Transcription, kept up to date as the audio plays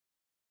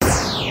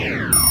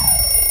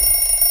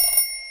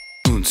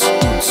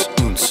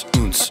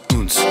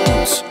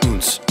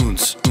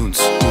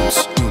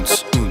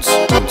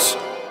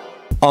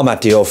I'm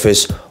at the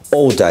office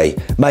all day,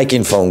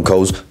 making phone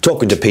calls,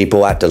 talking to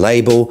people at the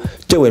label,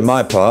 doing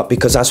my part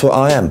because that's what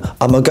I am.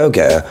 I'm a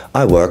go-getter.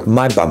 I work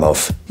my bum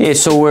off. Yeah,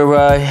 so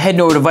we're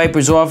heading over to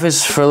Viper's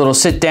office for a little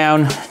sit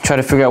down, try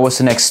to figure out what's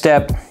the next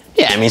step.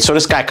 Yeah, I mean, so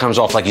this guy comes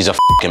off like he's a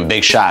fucking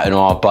big shot and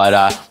all,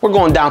 but we're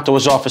going down to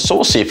his office, so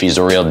we'll see if he's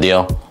the real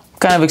deal.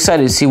 Kind of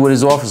excited to see what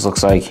his office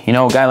looks like. You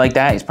know, a guy like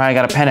that, he's probably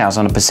got a penthouse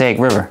on the Passaic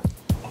River.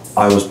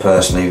 I was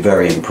personally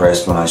very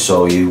impressed when I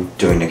saw you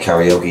doing the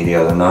karaoke the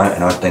other night,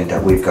 and I think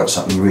that we've got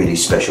something really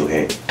special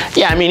here.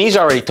 Yeah, I mean, he's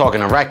already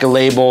talking to record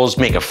labels,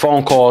 making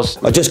phone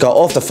calls. I just got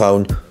off the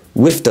phone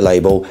with the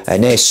label,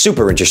 and they're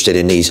super interested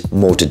in these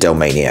Mortadell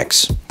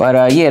Maniacs.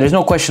 But yeah, there's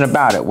no question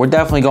about it. We're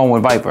definitely going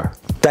with Viper.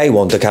 They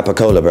want the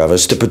Capicola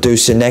Brothers to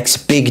produce the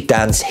next big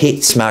dance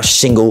hit smash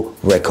single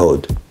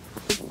record.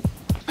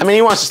 I mean,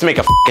 he wants us to make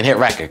a fucking hit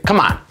record. Come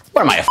on,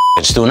 what am I, a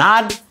fucking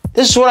stunad?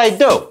 This is what I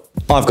do.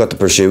 I've got the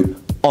pursuit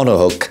on a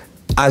hook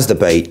as the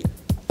bait.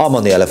 I'm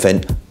on the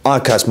elephant. I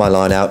cast my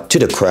line out to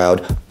the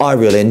crowd. I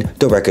reel in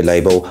the record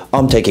label.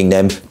 I'm taking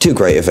them to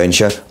great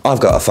adventure. I've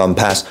got a fun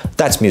pass.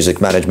 That's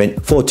music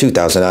management for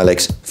 2000,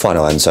 Alex.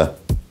 Final answer.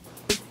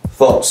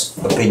 Thoughts,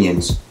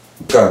 opinions,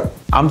 go.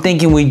 I'm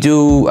thinking we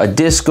do a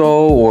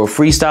disco or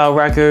freestyle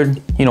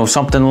record. You know,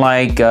 something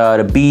like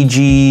the Bee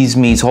Gees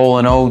meets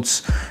Hall &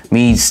 Oates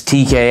meets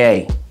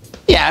TKA.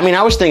 Yeah, I mean,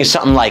 I was thinking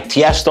something like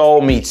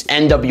Tiesto meets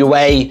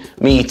NWA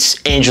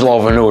meets Angelo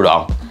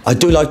Venuto. I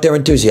do like their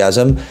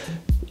enthusiasm.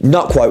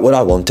 Not quite what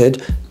I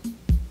wanted.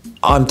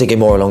 I'm thinking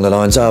more along the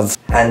lines of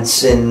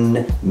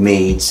Hanson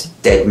meets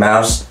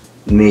Deadmau5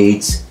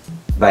 meets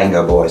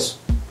Vango Boys.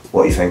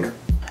 What do you think?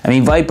 I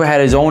mean, Viper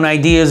had his own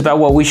ideas about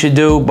what we should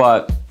do,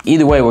 but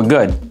either way, we're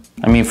good.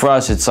 I mean, for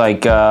us, it's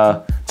like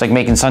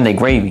making Sunday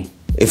gravy.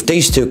 If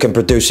these two can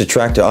produce a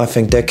track that I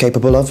think they're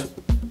capable of,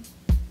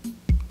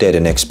 they're the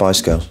next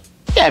Spice Girls.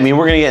 Yeah, I mean,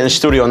 we're gonna get in the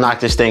studio and knock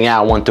this thing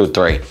out, 1, 2,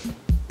 3.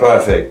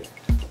 Perfect.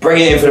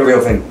 Bring it in for the real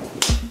thing.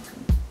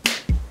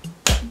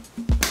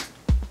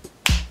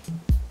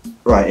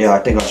 Right, yeah, I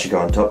think I should go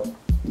on top.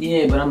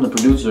 Yeah, but I'm the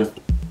producer.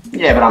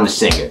 Yeah, but I'm the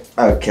singer.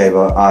 Okay,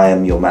 but I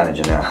am your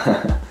manager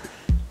now.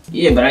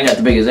 Yeah, but I got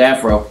the biggest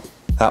afro.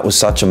 That was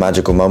such a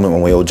magical moment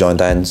when we all joined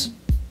hands.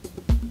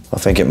 I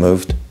think it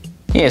moved.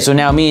 Yeah, so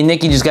now me and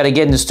Nikki just gotta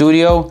get in the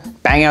studio,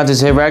 bang out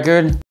this hit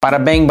record,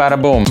 bada bang, bada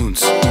boom.